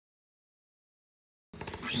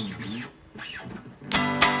Hi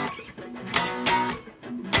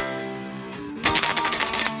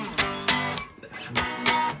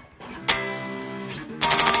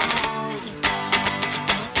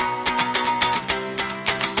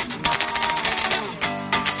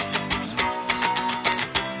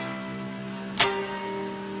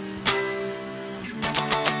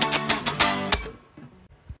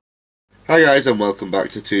guys, and welcome back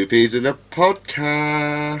to Two Peas in a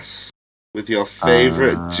Podcast with your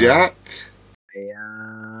favourite Jack. I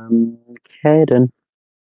am caden.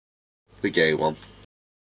 The gay one.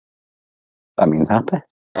 That means happy.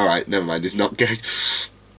 Alright, never mind, he's not gay.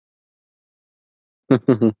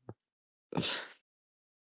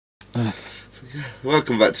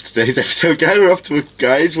 Welcome back to today's episode, guys.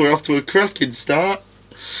 We're off to a cracking start.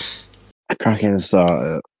 A cracking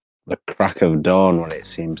start. The crack of dawn, what it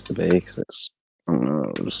seems to be, because it's. I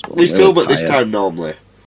don't know, We film at this time normally.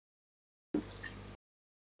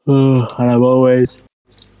 And I'm always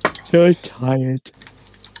so tired.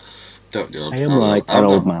 Don't you? I am like an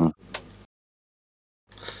old man.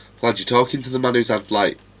 Glad you're talking to the man who's had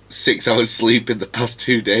like 6 hours sleep in the past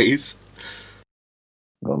 2 days.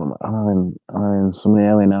 I'm having some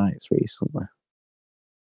early nights recently.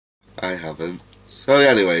 I haven't. So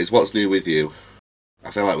anyways, what's new with you? I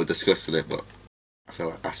feel like we're discussing it, but I feel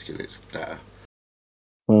like asking it's better.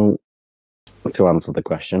 Well, to answer the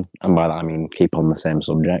question, and by that I mean keep on the same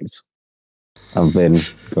subject, I've been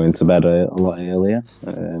going to bed a lot earlier,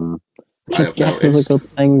 which I guess is a good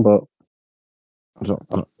thing, but I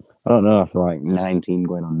don't know, after like 19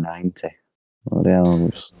 going on 90. Oh,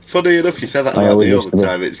 damn. Funny enough, you say that about me all the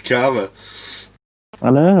time, it's karma.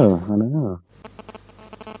 I know.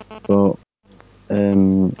 But,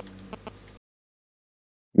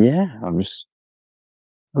 yeah, I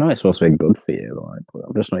know it's supposed to be good for you, like, but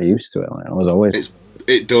I'm just not used to it. Like, I was always.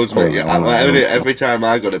 It does, mate. Every time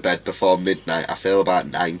I go to bed before midnight, I feel about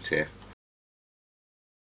 90.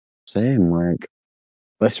 Same, like,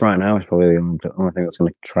 this right now is probably the only thing that's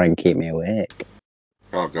going to try and keep me awake.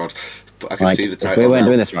 Oh, God. But I can see the title. If we weren't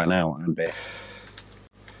doing this right now, I'd be.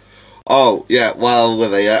 Oh, yeah, well,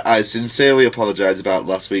 I sincerely apologise about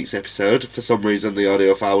last week's episode. For some reason, the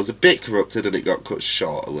audio file was a bit corrupted and it got cut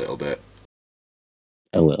short a little bit.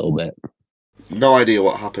 A little bit. No idea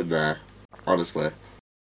what happened there, honestly.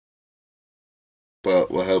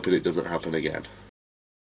 But we're hoping it doesn't happen again.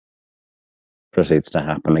 Proceeds to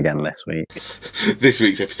happen again this week. This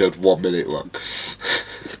week's episode 1 minute long.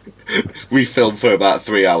 We filmed for about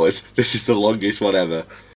 3 hours. This is the longest one ever.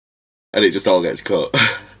 And it just all gets cut.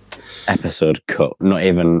 Episode cut. Not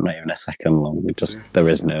even a second long. There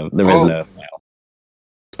is no file.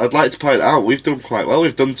 I'd like to point out we've done quite well.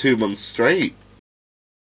 We've done 2 months straight.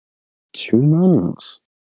 2 months?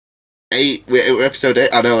 We're episode 8.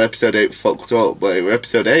 I know episode 8 fucked up, but we're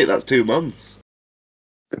episode 8. That's 2 months.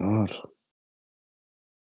 God.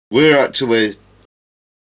 We're actually.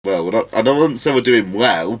 Well, we're not. I don't say we're doing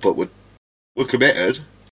well, but we're committed.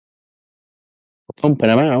 We're pumping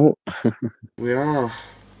them out. We are.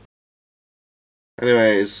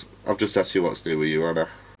 Anyways, I've just asked you what's new with you, Anna.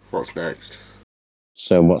 What's next?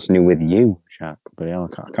 So what's new with you, Jack? But yeah, I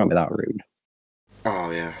can't be that rude.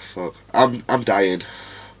 Oh yeah, fuck. I'm dying.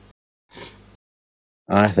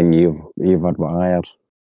 I think you've had what I had.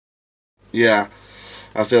 Yeah,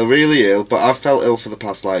 I feel really ill, but I've felt ill for the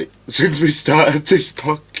past since we started this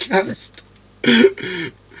podcast.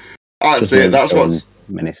 That's it. That's what's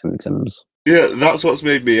many symptoms. Yeah, that's what's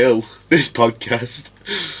made me ill. This podcast.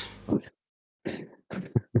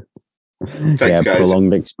 Thanks, yeah, guys.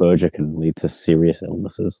 Prolonged exposure can lead to serious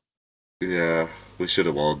illnesses. Yeah, we should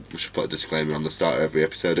have warned. We should put a disclaimer on the start of every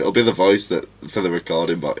episode. It'll be the voice that for the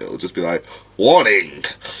recording, but it'll just be like, warning!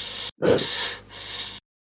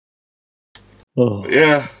 Oh.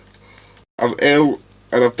 Yeah, I'm ill,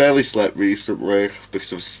 and I've barely slept recently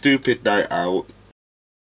because of a stupid night out.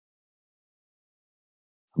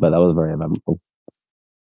 But that was very eventful.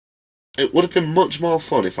 It would have been much more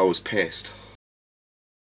fun if I was pissed.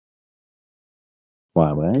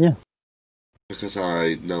 Why weren't you? Because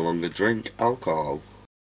I no longer drink alcohol.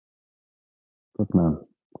 Good man.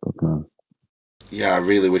 Yeah, I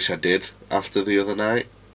really wish I did after the other night.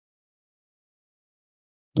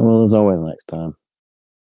 Well, there's always next time.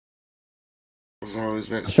 There's always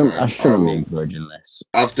next time. I shouldn't be encouraging this.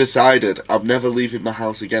 I've decided I'm never leaving my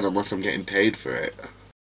house again unless I'm getting paid for it.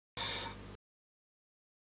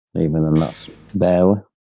 Even then, that's barely.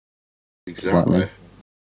 Exactly.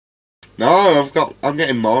 No, I'm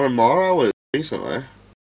getting more and more hours recently.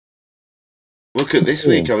 Look at this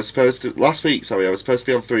week. Last week, I was supposed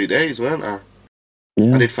to be on 3 days, weren't I?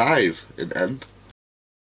 Yeah. I did 5 in the end.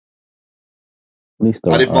 At least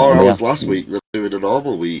I did more they hours last week than doing a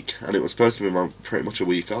normal week, and it was supposed to be pretty much a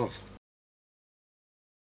week off.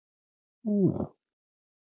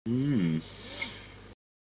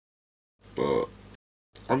 But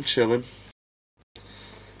I'm chilling.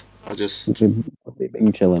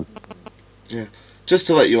 Been chilling. Yeah. Just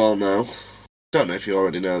to let you all know, don't know if you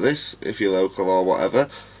already know this, if you're local or whatever,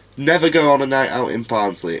 never go on a night out in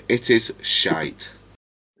Barnsley. It is shite.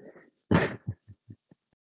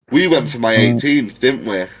 We went for my 18th, didn't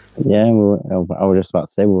we? Yeah, I was just about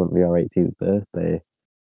to say we went for your 18th birthday.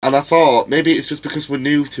 And I thought, maybe it's just because we're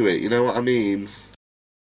new to it, you know what I mean?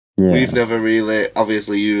 Yeah. We've never really,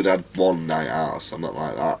 obviously you'd had one night out or something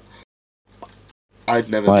like that. I'd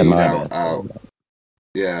never been out.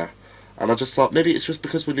 Yeah. And I just thought, maybe it's just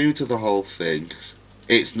because we're new to the whole thing.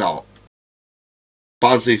 It's not.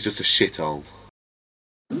 Barnsley's just a shithole.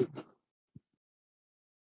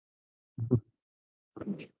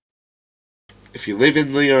 If you live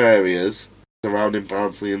in your areas surrounding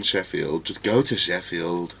Barnsley and Sheffield, just go to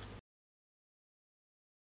Sheffield.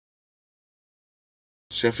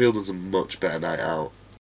 Sheffield is a much better night out.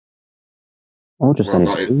 Or just any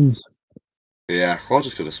Spoons. Yeah, or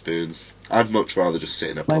just go to Spoons. I'd much rather just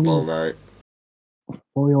sit in a pub all night.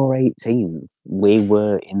 For your 18th, we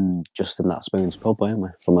were just in that Spoons pub, weren't we?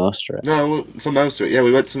 For most of it. No, for most of it, yeah.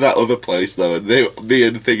 We went to that other place though, and me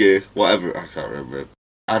and Thingy, whatever, I can't remember.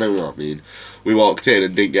 I don't know what I mean. We walked in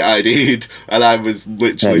and didn't get ID'd, and I was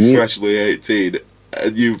literally freshly 18,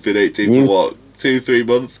 and you've been 18 for what, 2-3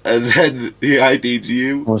 months, and then he ID'd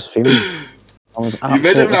you. I was fuming. You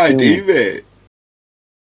made him ID me.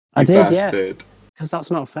 I did, bastard. Yeah. Because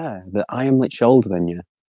that's not fair. That I am literally older than you,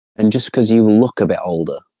 and just because you look a bit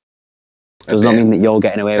older does not mean that you're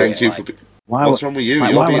getting away with it. What's wrong with you?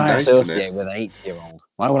 You're being nice to me. Why would I associate with an 80-year-old?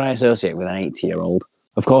 Why would I associate with an 80-year-old?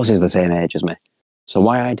 Of course, he's the same age as me. So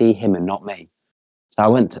why ID him and not me? So I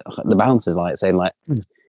went to the bouncers saying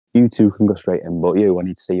you two can go straight in, but I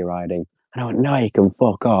need to see your ID. And I went, no, you can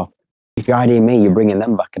fuck off. If you ID me, you're bringing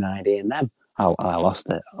them back and IDing them. I lost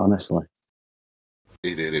it, honestly.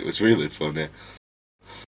 He did. It was really funny.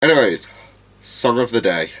 Anyways, song of the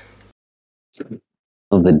day.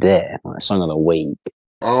 Of the day, song of the week.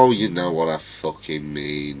 Oh, you know what I fucking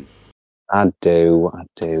mean. I do.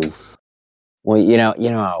 Well, you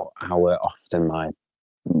know how often my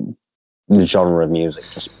genre of music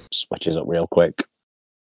just switches up real quick.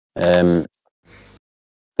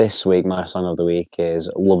 This week, my song of the week is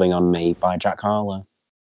 "Loving on Me" by Jack Harlow.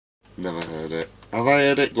 Never heard it. Have I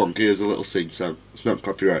heard it? Go on, here's a little sing song. It's not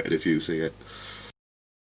copyrighted if you sing it.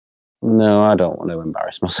 No, I don't want to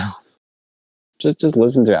embarrass myself. Just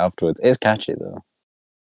listen to it afterwards. It's catchy though.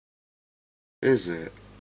 Is it?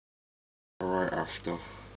 Right after.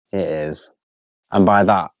 It is, and by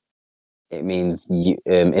that, it means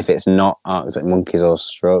if it's not Arctic Monkeys or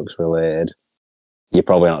Strokes related, you're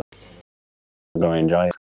probably not going to enjoy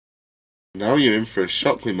it. Now you're in for a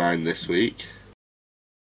shock with mine this week.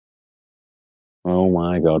 Oh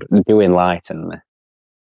my god, do enlighten me.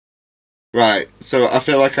 Right, so I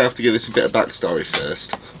feel like I have to give this a bit of backstory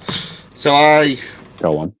first. So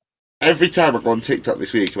Go on. Every time I go on TikTok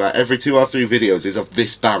this week, about every 2 or 3 videos is of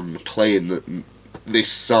this band playing this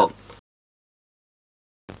song.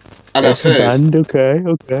 And it's a band, okay.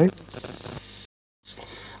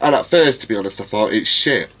 And at first, to be honest, I thought it's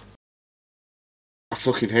shit. I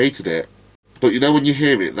fucking hated it. But you know when you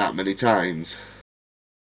hear it that many times?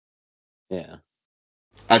 Yeah.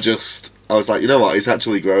 I was like, you know what, it's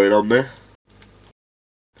actually growing on me.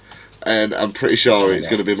 And I'm pretty sure it's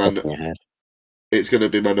going to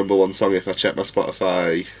be my number 1 song if I check my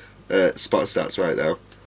Spotify stats right now.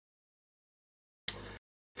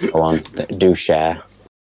 Go on, do share.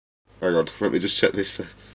 Hang on, let me just check this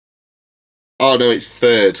first. Oh no, it's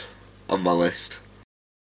 3rd on my list.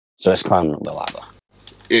 So it's climbing up the ladder.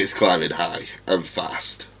 It's climbing high and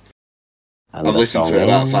fast. And I've listened to it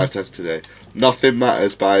about 5 times today. Nothing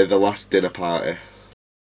Matters by The Last Dinner Party.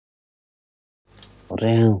 What the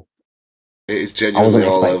hell? It is genuinely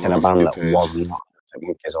all over my a band that page. was not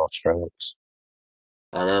Monkeys or Strokes.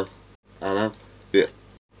 I know. Yeah,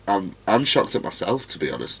 I'm shocked at myself, to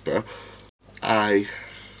be honest, bro. I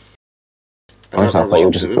thought you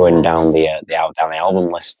were just going down the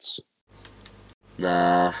album lists.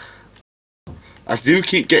 Nah. I do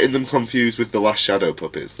keep getting them confused with The Last Shadow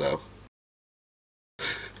Puppets, though.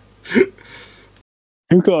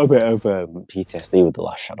 You've got a bit of PTSD with The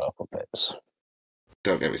Last Shadow Puppets.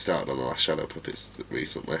 Don't get me started on The Last Shadow Puppets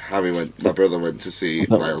recently. My brother went to see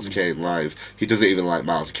Miles Kane live. He doesn't even like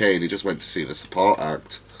Miles Kane, he just went to see the support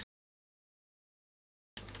act.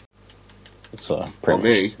 So,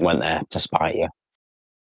 pretty much went there to spite you.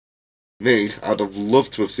 Me, I'd have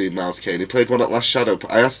loved to have seen Miles Kane. He played one at Last Shadow.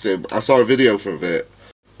 I asked him. I saw a video from it,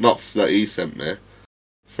 not that he sent me,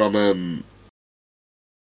 from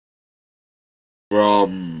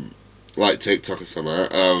like TikTok or something,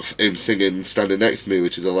 of him singing "Standing Next to Me,"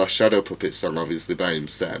 which is a Last Shadow Puppet song, obviously by him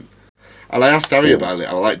then. And I asked Harry about it.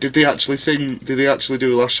 I was like, "Did they actually sing? Did they actually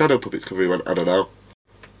do a Last Shadow Puppets cover?" He went, "I don't know."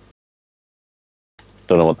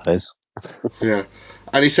 Don't know what that is. Yeah,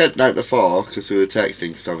 and he said night before because we were texting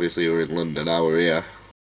because obviously we were in London, now we're here,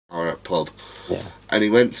 or at pub. Yeah. And he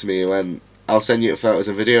went to me. He went, "I'll send you photos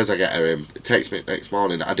and videos I get of him." Text me next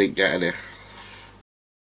morning. I didn't get any.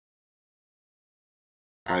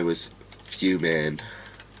 I was fuming.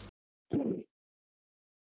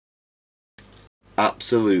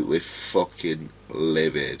 Absolutely fucking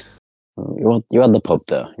livid. You had the pub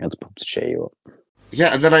though. You had the pub to cheer you up.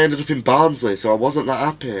 Yeah, and then I ended up in Barnsley, so I wasn't that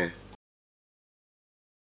happy.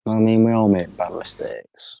 I mean, we all make bad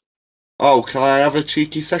mistakes. Oh, can I have a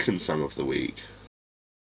cheeky second song of the week?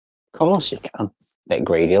 Of course you can. Bit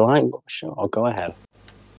greedy like, but sure, I'll go ahead.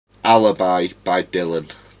 Alibi by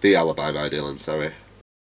Dylan. The Alibi by Dylan, sorry.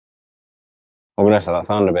 I'm gonna say that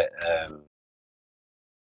sounded a bit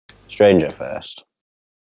strange at first.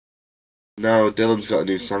 No, Dylan's got a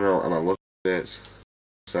new song out and I love it.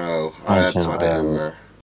 So I had to add it in there.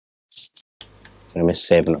 I'm gonna be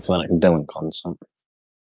saving it for the next Dylan concert.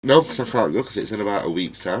 No, because I can't go because it's in about a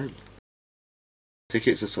week's time.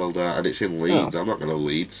 Tickets are sold out and it's in Leeds. I'm not going to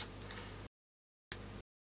Leeds. I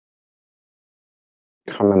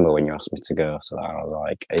can't remember when you asked me to go, so that I was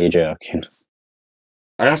like, are you joking?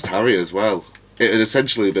 I asked Harry as well. It had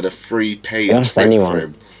essentially been a free paid trip anyone. for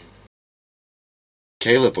him.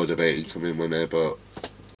 Caleb would have been coming with me, but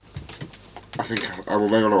I think I was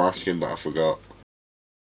going to ask him, but I forgot.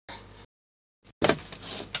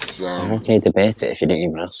 So how can you debate it if you didn't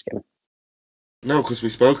even ask him? No, because we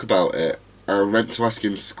spoke about it. I meant to ask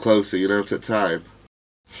him closer, you know, at the time.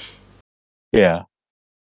 Yeah.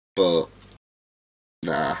 But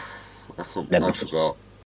nah, I forgot.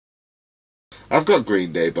 I've got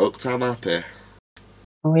Green Day booked. I'm happy.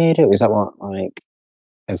 Oh, you do? Is that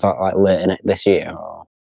like late in it this year? Or?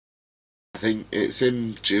 I think it's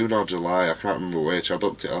in June or July. I can't remember which. I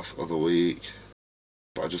booked it off other week,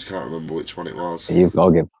 but I just can't remember which one it was. You've got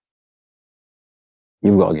to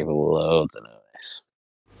give it loads of notice.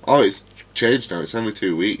 Oh, it's changed now. It's only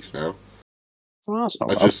 2 weeks now. Oh, that's not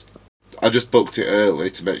bad. I just booked it early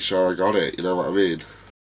to make sure I got it. You know what I mean?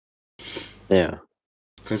 Yeah.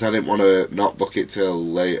 Because I didn't want to not book it till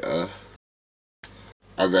later,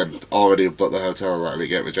 and then already book the hotel and let it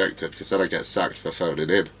get rejected. Because then I get sacked for phoning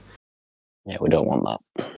in. Yeah, we don't want that.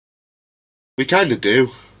 We kind of do.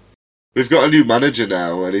 We've got a new manager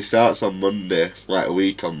now, and he starts on Monday, like a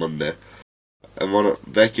week on Monday. And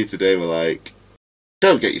Becky today were like,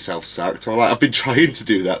 "Don't get yourself sacked." I'm like, "I've been trying to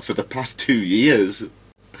do that for the past 2 years.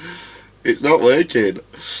 It's not working."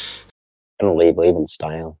 I'm gonna leave in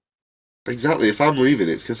style. Exactly. If I'm leaving,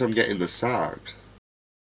 it's because I'm getting the sack.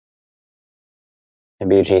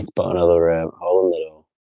 Maybe you need to put another hole in the door.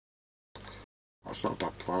 That's not a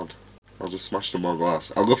bad plan. I'll just smash them more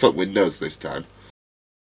glass. I'll go for windows this time.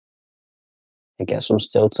 And get some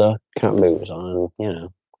steel toe cat boots on, and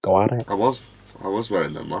go at it. I was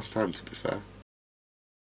wearing them last time, to be fair.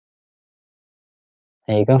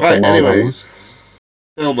 There you go. Right. Anyways,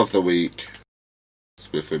 film of the week.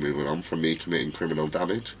 Swiftly moving on from me committing criminal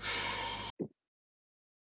damage.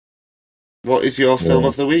 What is your film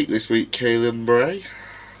of the week this week, Caelan Bray?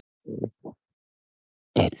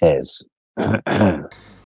 It is. We're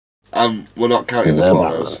not counting the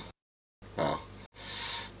pornos. Oh.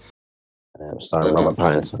 Starring Robert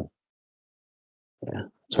Pattinson. Yeah,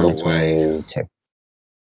 2022.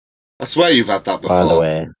 I swear you've had that before. By the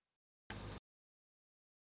way.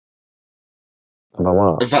 About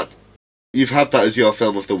what? In fact, you've had that as your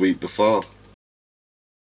film of the week before.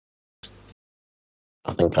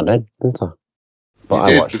 I think I did, didn't I? But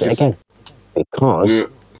I watched it again. Because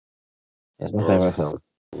it's my favourite film.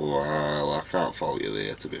 Well, I can't fault you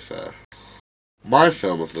there, to be fair. My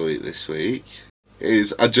film of the week this week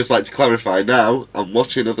is, I'd just like to clarify now, I'm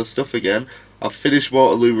watching other stuff again. I've finished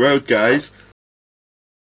Waterloo Road, guys.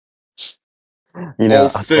 All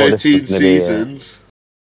 13 seasons.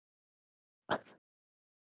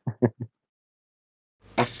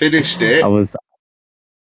 I finished it.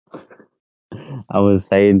 I was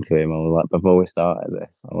saying to him, I was like, before we started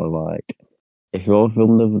this, I was like, if your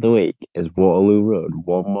film of the week is Waterloo Road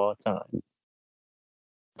one more time.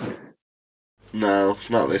 No,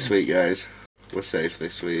 not this week, guys. We're safe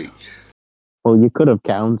this week. Well, you could have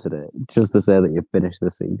counted it just to say that you finished the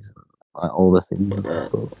season. like all the scenes.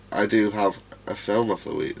 But I do have a film of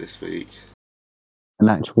the week this week. An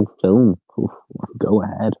actual film. Oof, go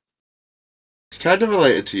ahead. It's kind of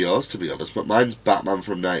related to yours, to be honest, but mine's Batman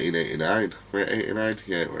from 1989. We're 89?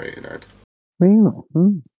 Yeah, we're 89. Really?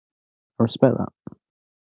 I respect that.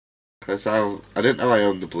 Because I didn't know I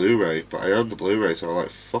owned the Blu-ray, but I owned the Blu-ray, so I'm like,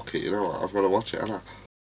 fuck it, you know what, I've got to watch it, haven't I?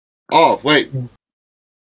 Oh, wait!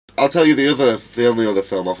 I'll tell you the only other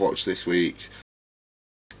film I've watched this week.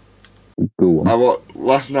 Go on.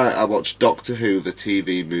 Last night I watched Doctor Who, the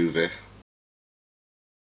TV movie.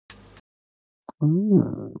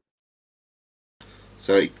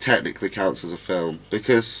 So it technically counts as a film,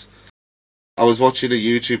 because I was watching a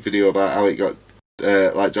YouTube video about how it got,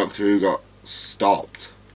 like Doctor Who got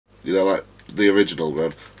stopped. You know, like the original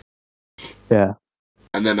run. Yeah.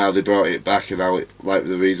 And then how they brought it back and how it, like,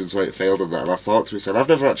 the reasons why it failed and that. And I thought to myself, I've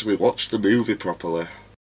never actually watched the movie properly.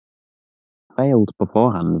 Failed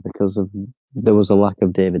beforehand because there was a lack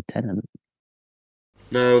of David Tennant.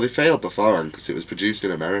 No, they failed beforehand because it was produced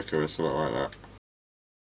in America or something like that.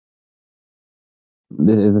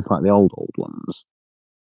 Is this like the old ones?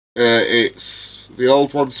 It's the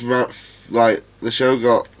old ones. Like the show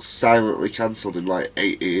got silently cancelled in like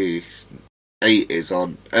 80s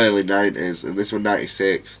on early 90s, and this one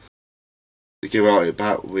 96. They came out it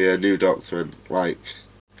back with a new Doctor and like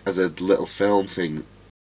as a little film thing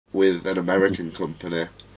with an American company,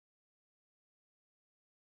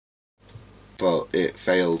 but it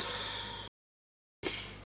failed.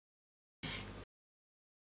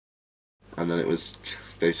 And then it was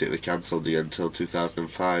basically cancelled again until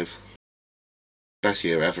 2005. Best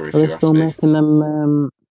year ever, if Are you they ask still me. making them?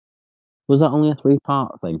 Was that only a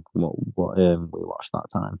 3-part thing? What we watched that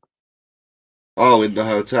time? Oh, in the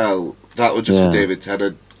hotel. That was just Yeah. for David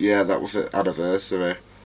Tennant. Yeah, that was for anniversary.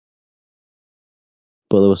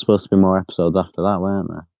 But there were supposed to be more episodes after that, weren't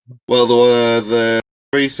there? Well, there were the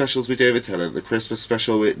 3 specials with David Tennant, the Christmas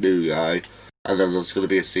special with New Guy, and then there's going to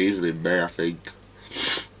be a season in May, I think.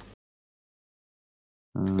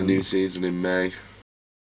 A new season in May.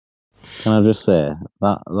 Can I just say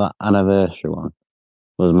that anniversary one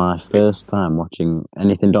was my first time watching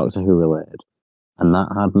anything Doctor Who related, and that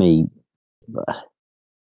had me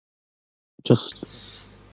just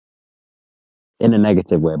in a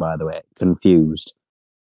negative way, by the way, confused.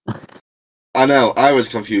 I know, I was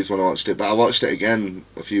confused when I watched it, but I watched it again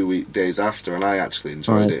a few days after, and I actually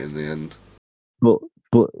enjoyed it in the end. But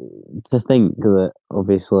to think that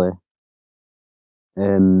obviously,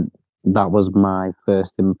 that was my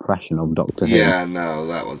first impression of Doctor Who. Yeah, no,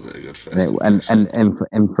 that wasn't a good first impression.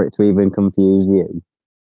 And for it to even confuse you.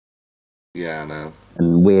 Yeah, I know.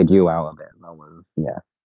 And weird you out of it. That was, yeah.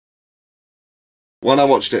 When I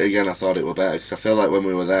watched it again, I thought it were better, because I feel like when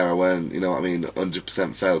we were there, I weren't,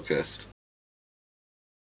 100% focused.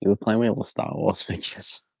 You were playing with all the Star Wars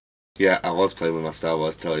figures. Yeah, I was playing with my Star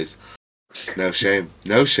Wars toys. No shame.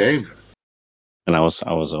 No shame. And I was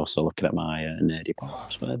also looking at my nerdy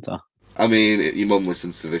pops. But, I mean, your mum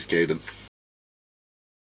listens to this, Caden.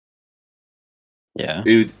 Yeah.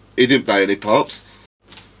 He didn't buy any pops.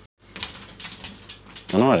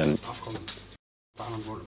 I know I didn't.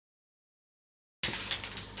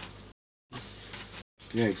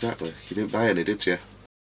 Yeah, exactly. You didn't buy any, did you?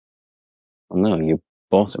 Well, no, you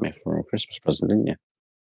bought it me for a Christmas present, didn't you?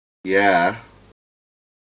 Yeah.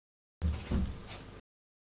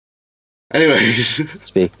 Anyways.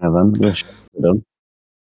 Speaking of them, the shelves are done.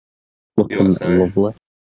 Looking lovely.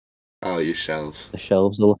 Oh, your shelf. The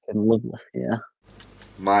shelves are looking lovely, yeah.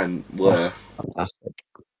 Mine were. Oh, fantastic.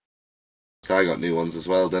 So I got new ones as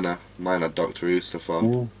well, didn't I? Mine had Doctor Who stuff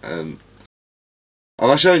on. Yeah. And have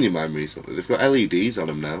I shown you mine recently? They've got LEDs on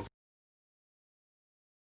them now.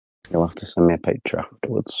 You'll have to send me a picture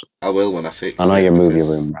afterwards. I will when I fix it. I know you move your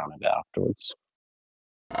room around a bit afterwards.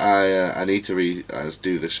 I need to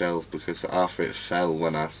do the shelf because after it fell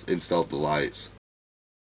when I installed the lights.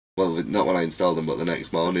 Well, not when I installed them, but the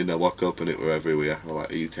next morning I woke up and it were everywhere. I'm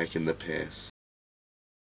like, are you taking the piss?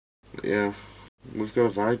 But yeah, we've got a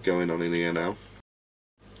vibe going on in here now.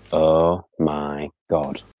 Oh my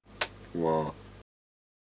god. What?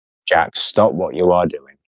 Jack, stop what you are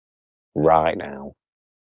doing. Right now.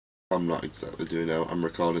 I'm not exactly doing it. I'm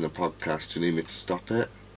recording a podcast. Do you need me to stop it?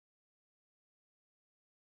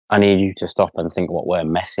 I need you to stop and think what we're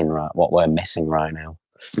missing right now.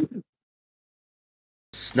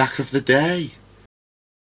 Snack of the day.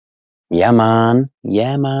 Yeah, man.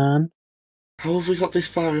 Yeah, man. How have we got this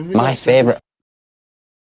far in? My favourite.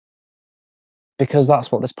 Because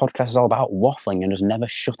that's what this podcast is all about, waffling and just never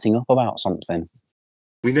shutting up about something.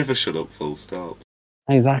 We never shut up, full stop.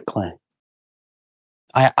 Exactly.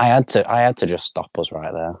 I had to just stop us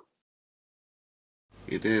right there.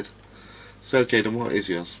 You did. So, Caden, what is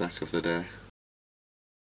your snack of the day?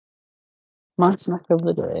 My snack of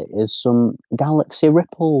the day is some Galaxy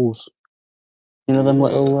Ripples. You know them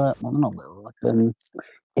little, well, not little, like you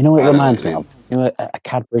know what it reminds me of? You know a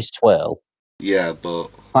Cadbury's twirl? Yeah, but...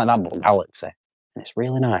 Like that, but Galaxy. And it's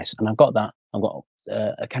really nice. And I've got that. I've got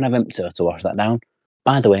a can of Vimto to wash that down.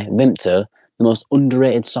 By the way, Vimto, the most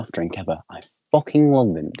underrated soft drink ever. I fucking love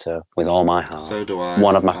Vimto with all my heart. So do I.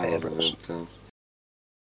 One of my I favourites.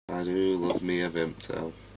 I do love me a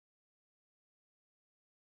Vimto.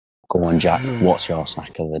 Go on, Jack. What's your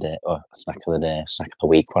snack of the day? Or snack of the day, snack of the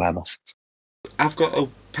week, whatever. I've got a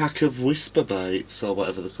pack of Whisper Bites, or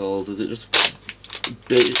whatever they're called. Is it just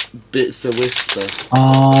bits of Whisper?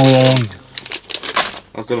 Oh, yeah.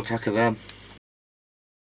 I've got a pack of them.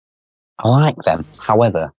 I like them.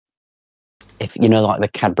 However, if you know, like the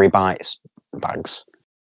Cadbury Bites bags,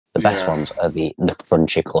 the best ones are the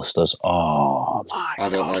crunchy clusters. Oh my God. I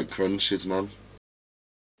don't like crunches, man.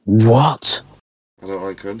 What? I don't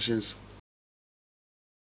like crunches.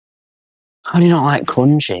 How do you not like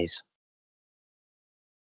crunchies?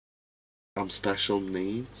 I'm special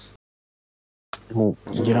needs. Well,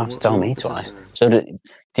 you don't have to tell me twice. So do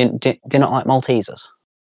you not like Maltesers?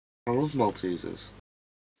 I love Maltesers.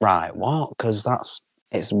 Right, what? Because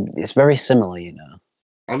it's very similar, you know.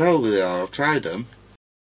 I know they are. I've tried them.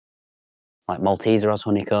 Like Malteser has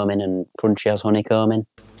honeycomb in and Crunchy has honeycomb in.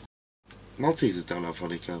 Maltesers don't have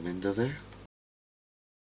honeycomb in, do they?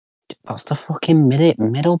 That's the fucking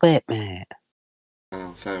middle bit, mate.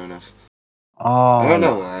 Oh, fair enough. Oh, I don't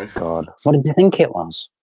know why. God. What did you think it was?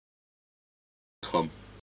 Come.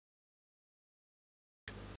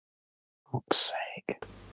 Fuck's sake.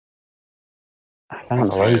 I can't I'm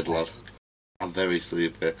believe tired, lad. I'm very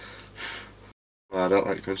sleepy. Well, I don't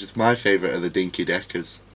like crunches. My favourite are the Dinky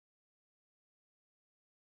Deckers.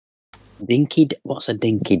 What's a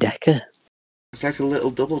Dinky Decker? It's like a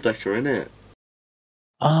little double decker, innit?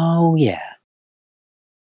 Oh, yeah.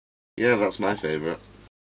 Yeah, that's my favourite.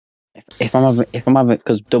 If I'm having,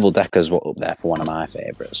 because double deckers were up there for one of my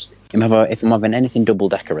favourites. If I'm having anything double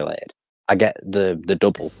decker related, I get the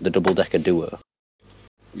double decker duo.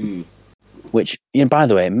 Mm. Which, you know, by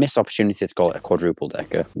the way, missed opportunity to call it a quadruple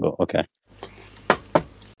decker, but okay.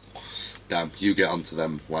 Damn, you get onto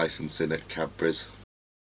them licensing at Cadbury's.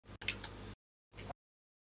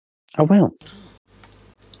 I will.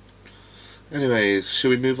 Anyways, should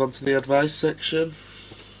we move on to the advice section?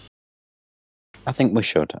 I think we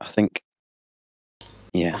should.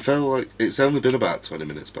 Yeah. I feel like it's only been about 20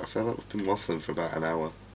 minutes, but I feel like we've been waffling for about an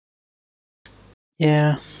hour.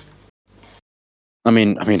 Yeah. I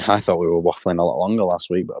mean, I thought we were waffling a lot longer last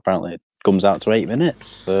week, but apparently it comes out to 8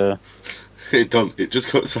 minutes. It just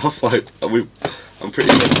cuts off like I'm pretty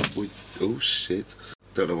sure oh shit.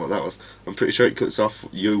 Don't know what that was. I'm pretty sure it cuts off.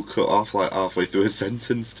 You cut off like halfway through a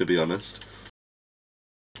sentence, to be honest.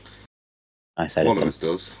 I said one of us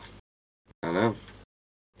does. I know.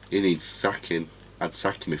 He needs sacking. I'd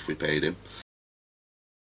sack him if we paid him.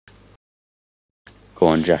 Go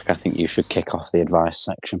on, Jack. I think you should kick off the advice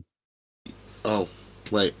section. Oh,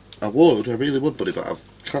 wait. I really would, buddy, but I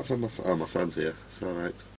can't find my phone. Oh, my phone's here. It's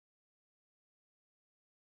alright.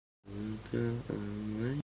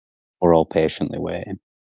 We're all patiently waiting.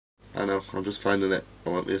 I know, I'm just finding it. I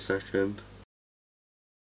won't be a second.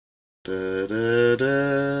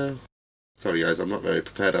 Sorry guys, I'm not very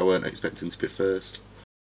prepared. I weren't expecting to be first.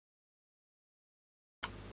 I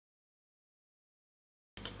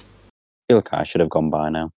feel like I should have gone by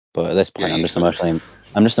now, but at this point, Yeah, I'm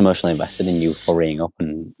just emotionally invested in you hurrying up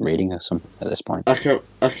and reading us some at this point. I can't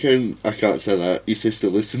say that. Your sister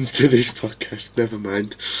listens to this podcast. Never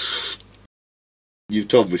mind. You've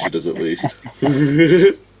told me she does at least.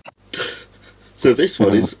 So this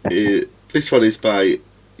one is by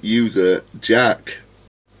user Jack.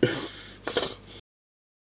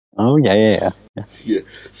 Oh yeah. Yeah.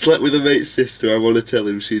 Slept with a mate's sister. I want to tell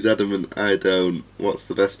him. She's adamant I don't. What's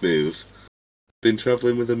the best move? Been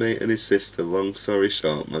travelling with a mate and his sister. Long story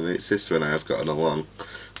short, my mate's sister and I have gotten along.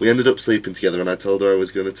 We ended up sleeping together and I told her I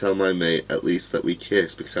was going to tell my mate at least that we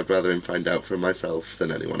kissed because I'd rather him find out for myself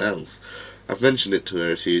than anyone else. I've mentioned it to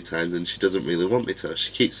her a few times and she doesn't really want me to.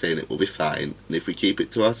 She keeps saying it will be fine and if we keep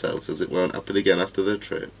it to ourselves as it won't happen again after the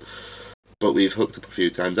trip. But we've hooked up a few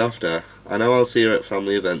times after. I know I'll see her at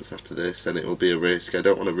family events after this and it will be a risk. I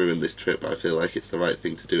don't want to ruin this trip but I feel like it's the right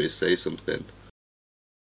thing to do is say something.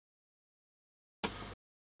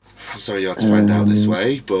 I'm sorry you had to find out this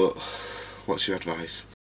way, but what's your advice?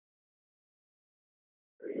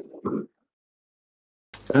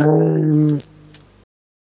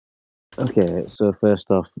 Okay, so first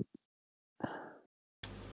off,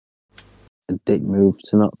 dick move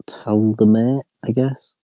to not tell the mate, I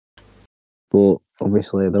guess. But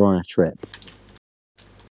obviously they're on a trip.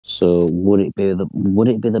 So would it be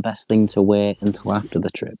the best thing to wait until after the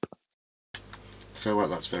trip? I feel like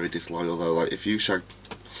that's very disloyal though. Like if you shag,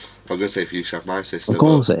 I'm gonna say if you shag my sister. Of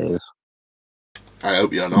course it is. I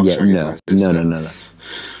hope you're not shagging my sister.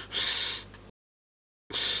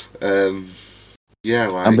 No. Yeah,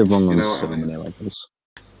 like I'd be wrong on so many levels.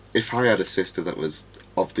 If I had a sister that was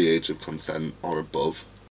of the age of consent or above,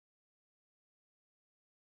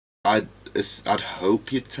 I'd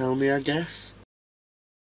hope you'd tell me, I guess.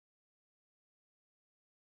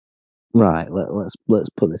 Right, let's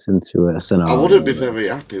put this into a scenario. I wouldn't be very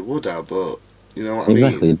happy, would I? But you know what I mean.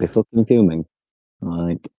 Exactly, you'd be fucking fuming.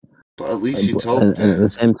 Like, but at least you told me. And at the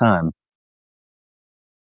same time,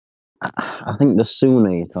 I think the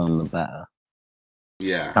sooner you tell them, the better.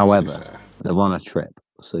 Yeah. However, they're on a trip,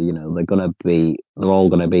 so they're all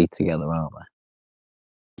gonna be together, aren't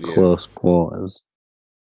they? Yeah. Close quarters,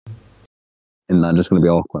 and they're just gonna be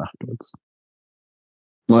awkward afterwards.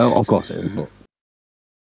 Well, of course it is, but.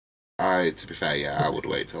 To be fair, yeah, I would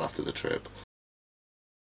wait till after the trip.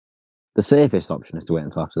 The safest option is to wait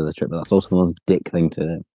until after the trip, but that's also the most dick thing to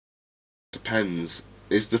do. Depends.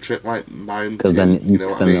 Is the trip like mountain? You know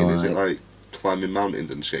what I mean? Is it like climbing mountains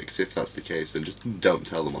and shit? 'Cause if that's the case, then just don't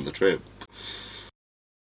tell them on the trip.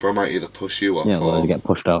 Bro might either push you off, or get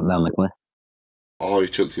pushed out down the cliff, or he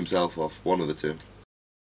chucks himself off. One of the two.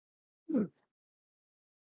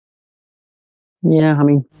 Yeah, I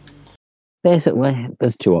mean, basically,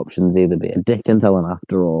 there's two options: either be a dick and tell him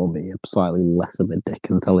after, or be a slightly less of a dick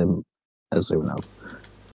and tell him as soon as.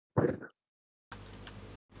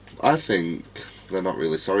 I think they're not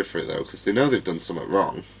really sorry for it though, because they know they've done something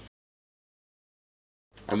wrong.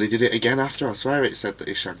 And they did it again after. I swear it said that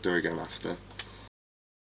he shagged her again after.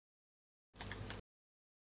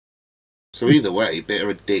 So either way, bit of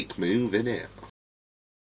a dick move, innit?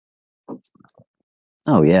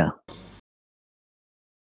 Oh yeah.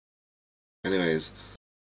 Anyways,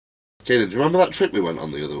 Caden, do you remember that trip we went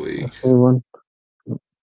on the other week? That's a good one.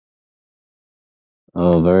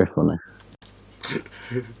 Oh, very funny.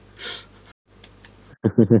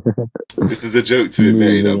 If there's a joke to be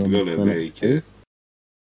made, I'm gonna make it.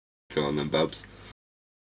 Come on then, Babs.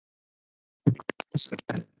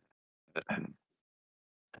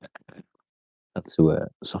 That's to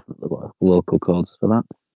soften the local codes for that.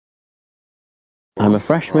 I'm a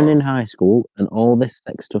freshman in high school, and all this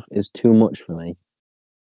sex stuff is too much for me.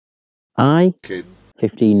 I,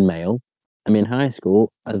 15 male, am in high school,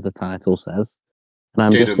 as the title says, and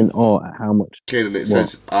I'm just in awe at how much. Caden, it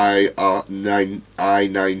says I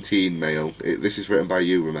 19 male. This is written by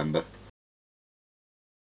you, remember?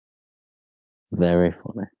 Very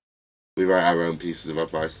funny. We write our own pieces of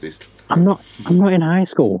advice these days. I'm not in high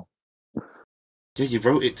school. Yeah, you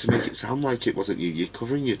wrote it to make it sound like it wasn't you. You're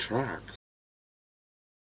covering your tracks.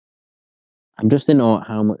 I'm just in awe at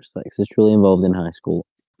how much sex is truly involved in high school.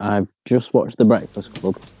 I've just watched The Breakfast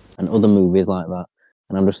Club and other movies like that,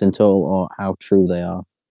 and I'm just in total awe at how true they are.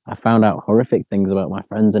 I found out horrific things about my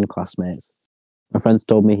friends and classmates. My friends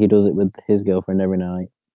told me he does it with his girlfriend every night.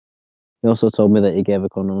 He also told me that he gave a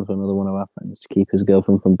condom to another one of our friends to keep his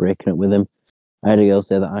girlfriend from breaking up with him. I had a girl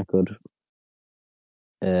say that I could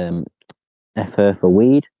F her for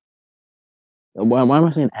weed. Why am I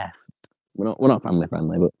saying F? We're not family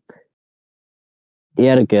friendly, but he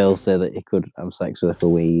had a girl say that he could have sex with her for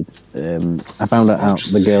weed. I found out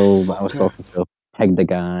the girl that I was talking to pegged a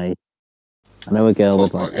guy. I know a girl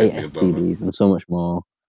with like 8 STDs and so much more.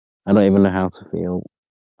 I don't even know how to feel.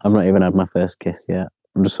 I've not even had my first kiss yet.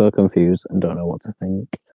 I'm just so confused and don't know what to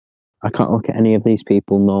think. I can't look at any of these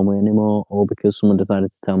people normally anymore, or because someone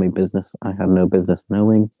decided to tell me business I had no business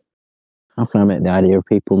knowing. How can I make the idea of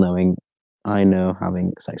people knowing I know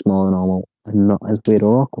having sex more than normal and not as weird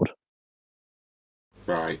or awkward?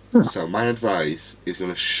 Right, so my advice is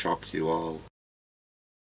going to shock you all.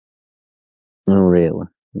 Oh, really?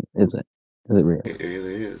 Is it? Is it really? It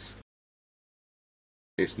really is.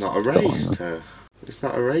 It's not a race to... It's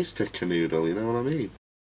not a race to canoodle, you know what I mean?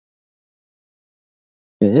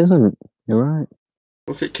 It isn't. You're right.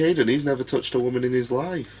 Look at Caden, he's never touched a woman in his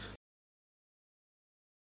life.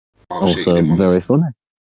 Also, very funny.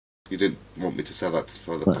 You didn't want me to say that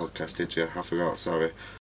for the podcast, did you? I forgot, sorry.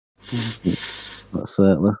 Let's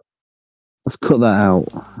cut that out,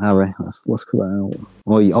 Harry. Let's cut that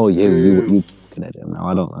out. You can edit them now.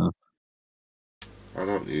 I don't know. I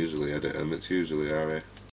don't usually edit them. It's usually Harry.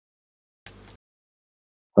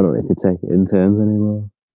 I don't know if you take it in turns anymore.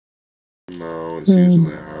 No, it's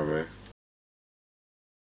usually Harry.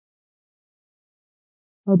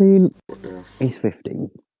 I mean, he's 15.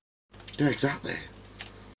 Yeah, exactly.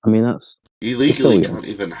 I mean, that's... You legally can't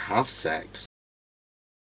even have sex.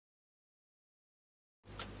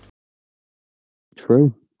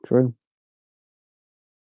 True.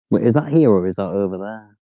 Wait, is that here or is that over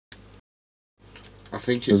there? I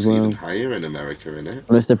think it's even higher in America, innit?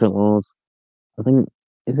 There's different laws. I think,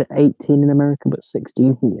 is it 18 in America but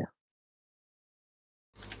 16 here?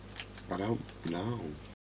 I don't know.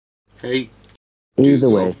 Hey, Either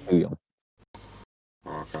Google. way, too young.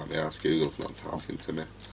 Oh, I can't be asked. Google's not talking to me.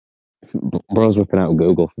 Bro's whipping out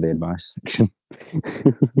Google for the advice section.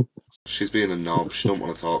 She's being a knob. She don't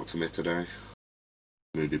want to talk to me today.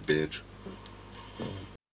 Moody bitch.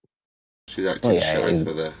 She's acting shy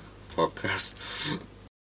for the podcast.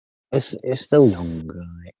 It's still young,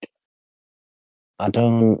 like... I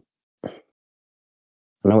know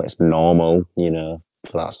it's normal,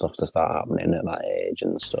 for that stuff to start happening at that age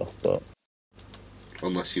and stuff, but...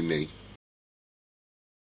 Unless you're me.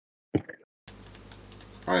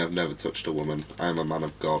 I have never touched a woman. I am a man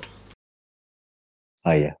of God.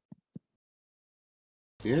 Oh, yeah.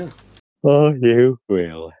 Yeah. Oh, you?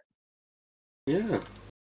 Really? Yeah.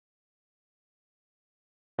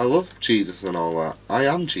 I love Jesus and all that. I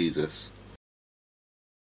am Jesus.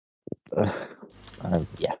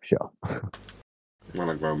 Yeah, sure. When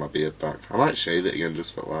I grow my beard back. I might shave it again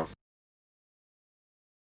just for a laugh.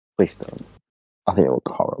 Please don't. I think you look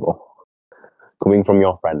horrible. Coming from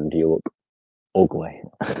your friend, you look ugly.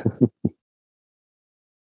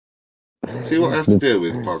 See what I have to do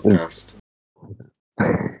with podcast?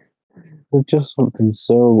 There's just something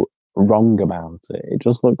so wrong about it. It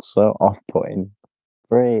just looks so off-putting.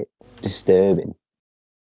 Very disturbing.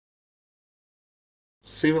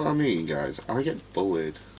 See what I mean, guys? I get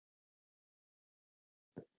bullied.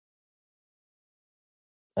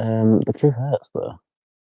 The truth hurts, though.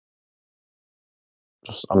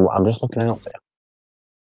 I'm just looking out for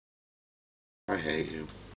I hate you. you.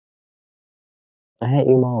 I hate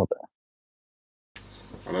you more, though.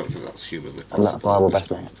 I don't think that's humanly possible. And that's why we're best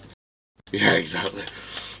mates. Yeah, exactly.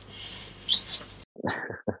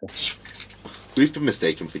 We've been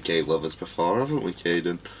mistaken for gay lovers before, haven't we,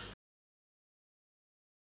 Caden?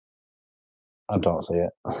 I don't see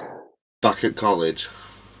it. Back at college.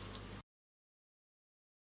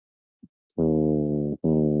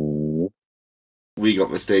 Mm-hmm. We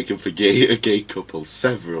got mistaken for a gay couple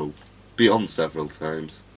beyond several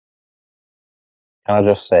times. Can I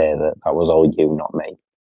just say that was all you, not me?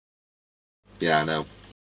 Yeah, I know.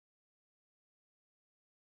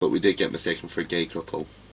 But we did get mistaken for a gay couple.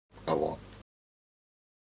 A lot.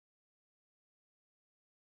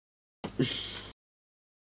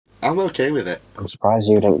 I'm okay with it. I'm surprised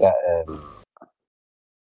you didn't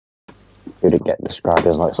get described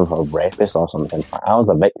as like some sort of rapist or something. Like, I was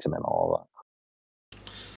the victim in all of that.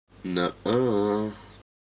 No.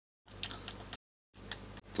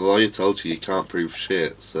 The lawyer told you can't prove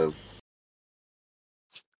shit, so...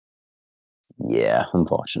 Yeah,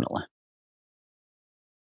 unfortunately.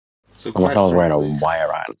 So Unless I was wearing a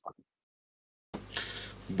wire iron.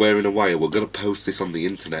 Wearing a wire, we're going to post this on the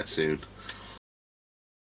internet soon.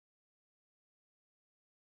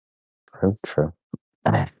 True.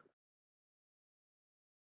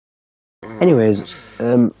 Anyways,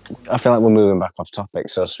 I feel like we're moving back off topic,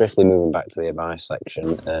 so swiftly moving back to the advice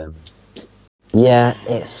section. Yeah,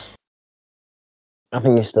 I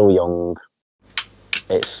think you're still young.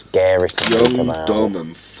 It's scary to think about. Young, dumb,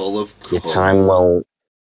 and full of cum. Your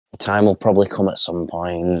time will probably come at some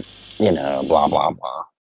point. Blah blah blah.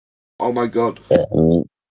 Oh my god.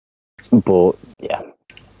 But yeah.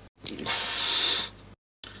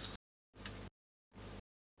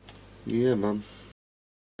 Yeah, man.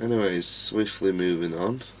 Anyways, swiftly moving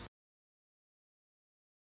on.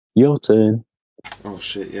 Your turn. Oh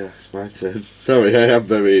shit, yeah, it's my turn. Sorry, I am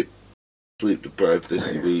very sleep deprived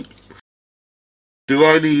this week. Do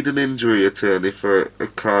I need an injury attorney for a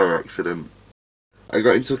car accident? I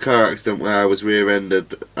got into a car accident where I was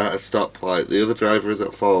rear-ended at a stoplight. The other driver was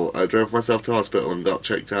at fault. I drove myself to hospital and got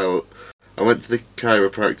checked out. I went to the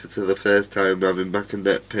chiropractor for the first time, having back and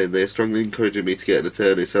neck pain. They are strongly encouraging me to get an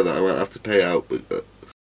attorney so that I won't have to pay out.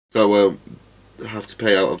 So I won't have to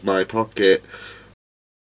pay out of my pocket.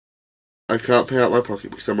 I can't pay out my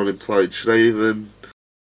pocket because I'm unemployed. Should I even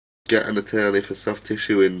get an attorney for soft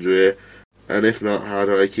tissue injury? And if not, how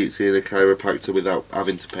do I keep seeing a chiropractor without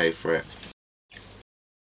having to pay for it?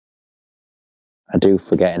 I do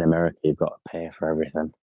forget in America you've got to pay for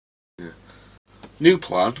everything. Yeah. New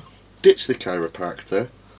plan. Ditch the chiropractor.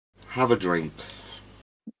 Have a drink.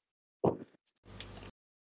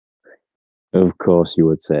 Of course you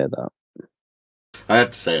would say that. I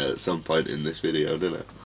had to say it at some point in this video, didn't I?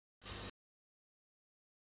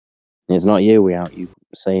 It's not you without you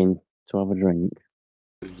saying to have a drink.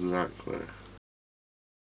 Exactly.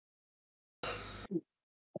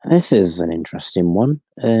 This is an interesting one.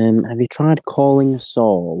 Have you tried calling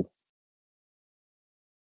Saul?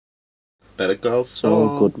 Better call Saul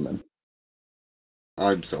Saul. Goodman.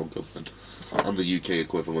 I'm Saul Goodman. I'm the UK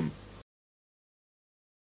equivalent.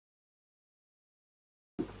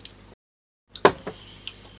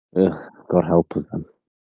 Ugh, God help us then.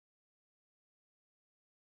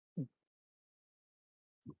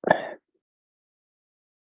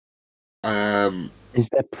 Is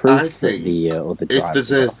there I proof that think the other if drivers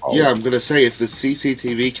there's are at fault? yeah, I'm gonna say if there's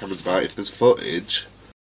CCTV cameras about, if there's footage,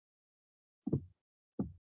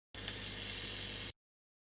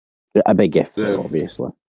 A big if, though, obviously.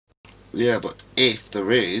 yeah, but if there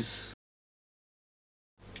is,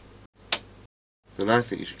 then I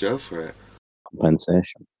think you should go for it.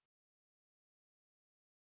 Compensation.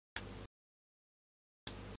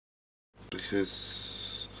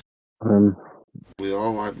 Because Um, we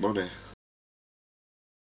all like money.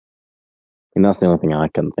 and that's the only thing I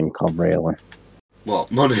can think of, really.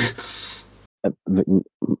 What, money?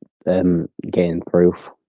 Getting proof.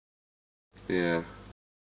 Yeah.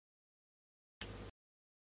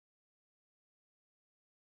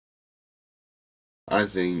 I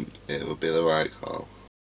think it would be the right call.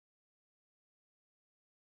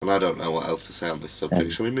 And I don't know what else to say on this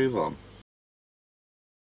subject. Shall we move on?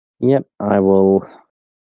 Yep, I will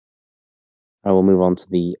move on to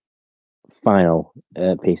the final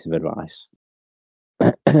piece of advice.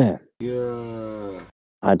 Yeah.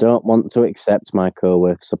 I don't want to accept my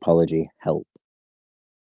co-worker's apology. Help.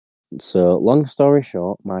 So, long story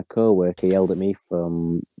short, my co-worker yelled at me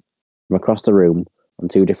from across the room on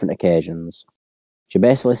 2 different occasions. She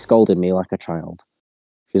basically scolded me like a child.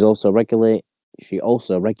 She also regularly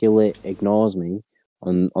ignores me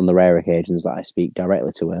on the rare occasions that I speak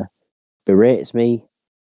directly to her. Berates me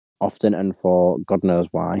often and for God knows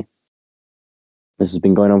why. This has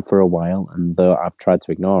been going on for a while, and though I've tried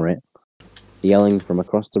to ignore it, the yelling from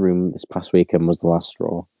across the room this past weekend was the last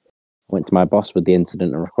straw. I went to my boss with the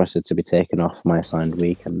incident and requested to be taken off my assigned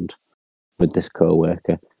weekend with this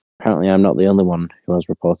co-worker. Apparently, I'm not the only one who has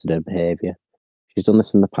reported her behaviour. She's done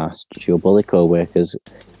this in the past. She'll bully co-workers,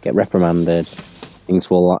 get reprimanded,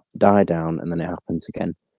 things will die down, and then it happens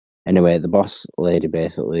again. Anyway, the boss lady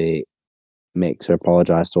basically makes her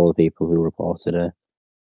apologise to all the people who reported her.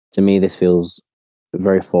 To me, this feels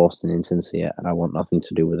very forced and insincere, and I want nothing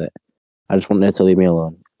to do with it. I just want her to leave me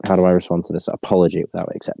alone. How do I respond to this apology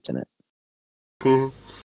without accepting it?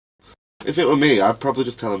 If it were me, I'd probably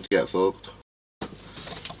just tell him to get fucked.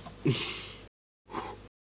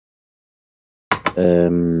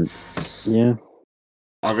 Yeah.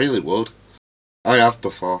 I really would. I have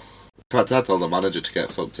before. In fact, I told the manager to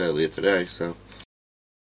get fucked earlier today, so.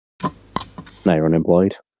 Now you're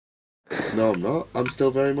unemployed. No, I'm not. I'm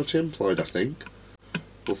still very much employed, I think.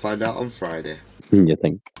 We'll find out on Friday. You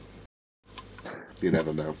think? You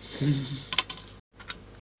never know.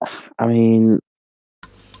 I mean,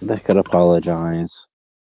 they could apologise,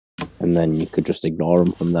 and then you could just ignore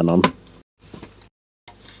them from then on.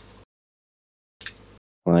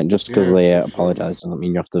 Like, just because they apologise doesn't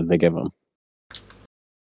mean you have to forgive them.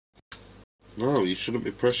 No, you shouldn't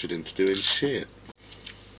be pressured into doing shit.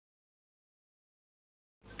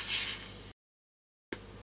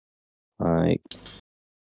 Like,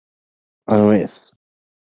 I know it's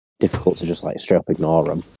difficult to just, like, straight up ignore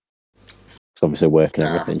them. It's obviously work and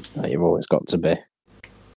everything. Like, you've always got to be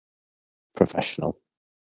professional.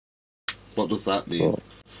 What does that mean?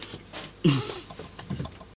 But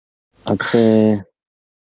I'd say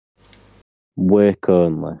work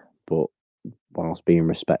only, but whilst being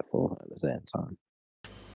respectful at the same time.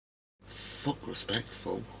 Fuck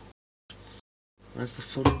respectful? Where's the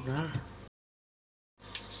fun in that?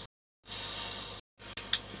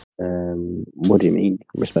 What do you mean?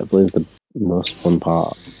 Respectful is the most fun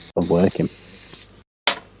part of working.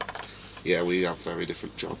 Yeah, we have very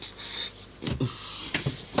different jobs.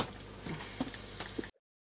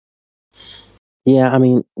 Yeah, I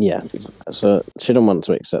mean, yeah. So she don't want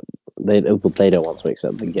to accept. They don't want to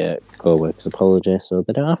accept the co-worker's apology, so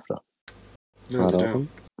they don't have to. No, they don't.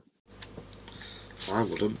 I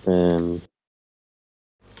wouldn't.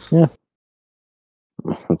 Yeah.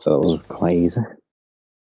 So that was quite easy.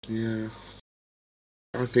 Yeah.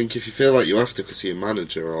 I think if you feel like you have to because you're a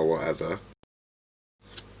manager or whatever,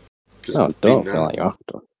 just don't feel like you have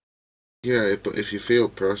to. Yeah, but if you feel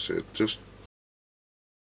pressured, just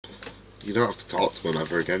you don't have to talk to them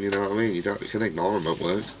ever again. You know what I mean? You can ignore them at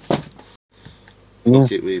work. Yeah.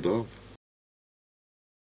 Fuck it, we both.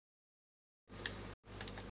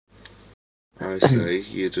 I say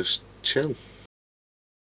you just chill.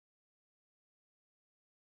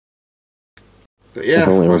 But yeah, If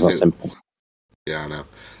only it was that simple. Yeah, I know.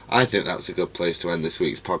 I think that's a good place to end this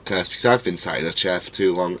week's podcast because I've been sat in a chair for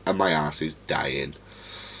too long and my ass is dying.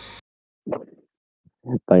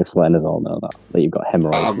 Thanks for letting us all know that you've got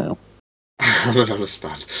hemorrhoids now. I'm an honest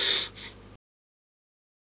man.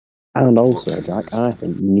 And also, Jack, I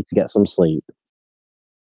think you need to get some sleep.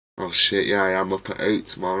 Oh shit, yeah, I am up at 8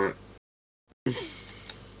 tomorrow.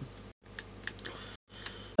 As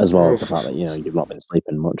well as the fact that, you've not been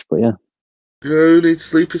sleeping much, but yeah. No, need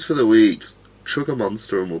sleepers for the week. Chug a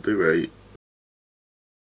monster and we'll be right.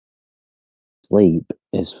 Sleep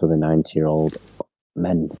is for the 90-year-old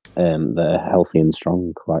men that are healthy and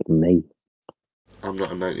strong, like me. I'm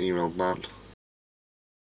not a 90-year-old man.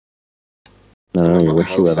 No, you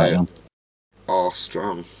wish you were that young. Or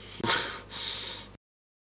strong.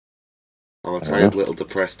 I'm a tired little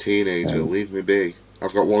depressed teenager. Leave me be.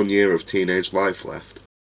 I've got 1 year of teenage life left.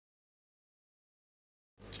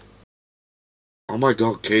 Oh my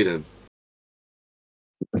god, Caden.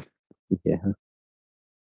 Yeah.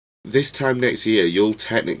 This time next year, you'll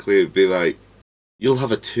technically be like, you'll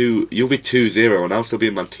be 2-0 and I'll still be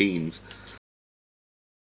in my teens.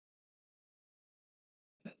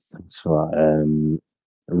 Thanks for that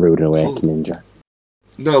rude awakening, Jack.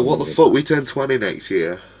 No, what the fuck? We turn 20 next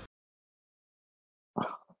year.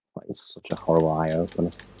 That is such a horrible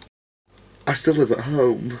eye-opener. I still live at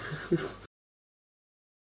home.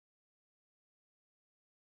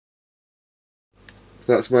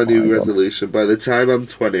 That's my new resolution. By the time I'm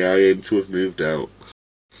 20, I aim to have moved out.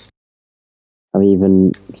 Have you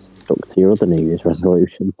even stuck to your other New Year's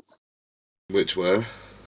resolutions? Which were?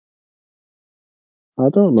 I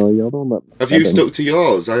don't know, you're the one that... Have you stuck to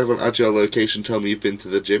yours? I haven't had your location tell me you've been to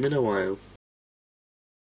the gym in a while.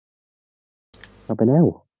 I've been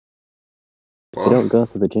ill. What? You don't go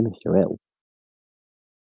to the gym if you're ill.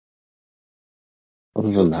 Other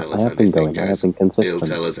than that, I have been going. I have been consistent. He'll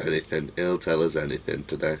tell us anything. He'll tell us anything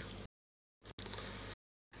today.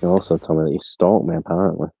 You also told me that you stalked me,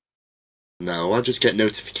 apparently. No, I just get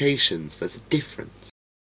notifications. There's a difference.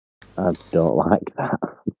 I don't like that.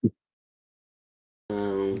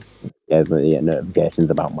 No. Yeah, but yeah, notifications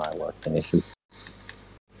about my location.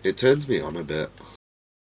 It turns me on a bit.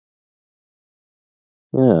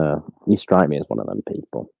 Yeah, you strike me as one of them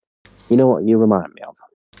people. You know what you remind me of?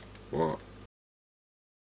 What?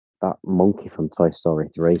 That monkey from Toy Story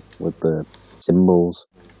 3 with the symbols.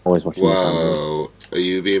 Always watching the cameras. Whoa, are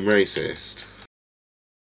you being racist?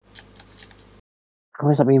 How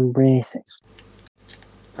is that being racist?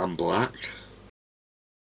 I'm black.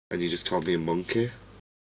 And you just called me a monkey?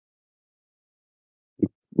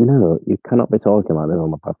 No, you cannot be talking like this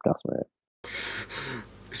on the podcast, mate.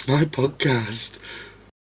 It's my podcast.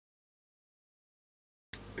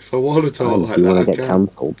 If I want to talk like that, I can. Do you want to get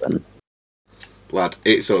cancelled then? Lad,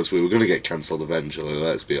 it's us. We were going to get cancelled eventually,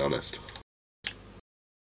 let's be honest.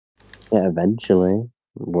 Yeah, eventually.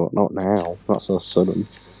 But not now. Not so sudden.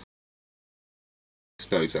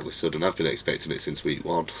 It's not exactly sudden. I've been expecting it since week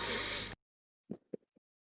 1.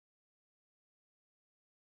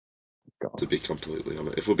 God. To be completely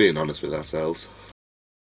honest. If we're being honest with ourselves.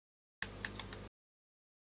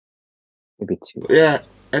 Maybe too. But yeah,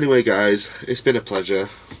 anyway guys, it's been a pleasure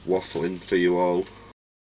waffling for you all.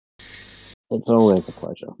 It's always a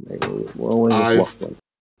pleasure. We're always waffling.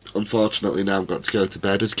 Unfortunately now I've got to go to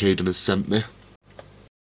bed as Caden has sent me.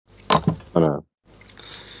 I know.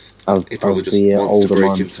 He probably just wants to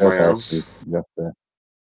break into my house.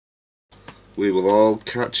 We will all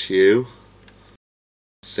catch you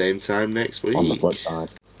same time next week. On the flip side.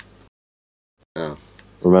 Oh.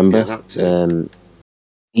 Remember, yeah, that too.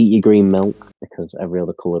 Eat your green milk, because every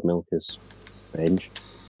other coloured milk is strange.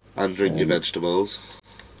 And drink your vegetables.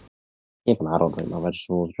 Even I don't drink my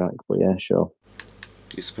vegetables, Jack, but yeah, sure.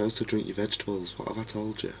 You're supposed to drink your vegetables, what have I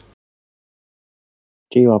told you?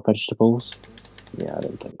 Do you have vegetables? Yeah, I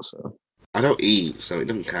don't think so. I don't eat, so it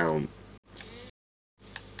doesn't count.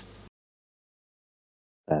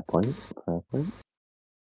 Fair point.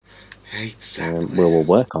 Exactly. We'll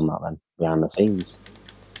work on that then, behind the scenes.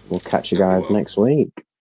 We'll catch you guys next week.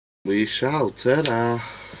 We shall. Ta-da.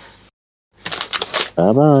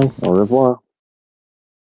 Bye-bye. Au revoir.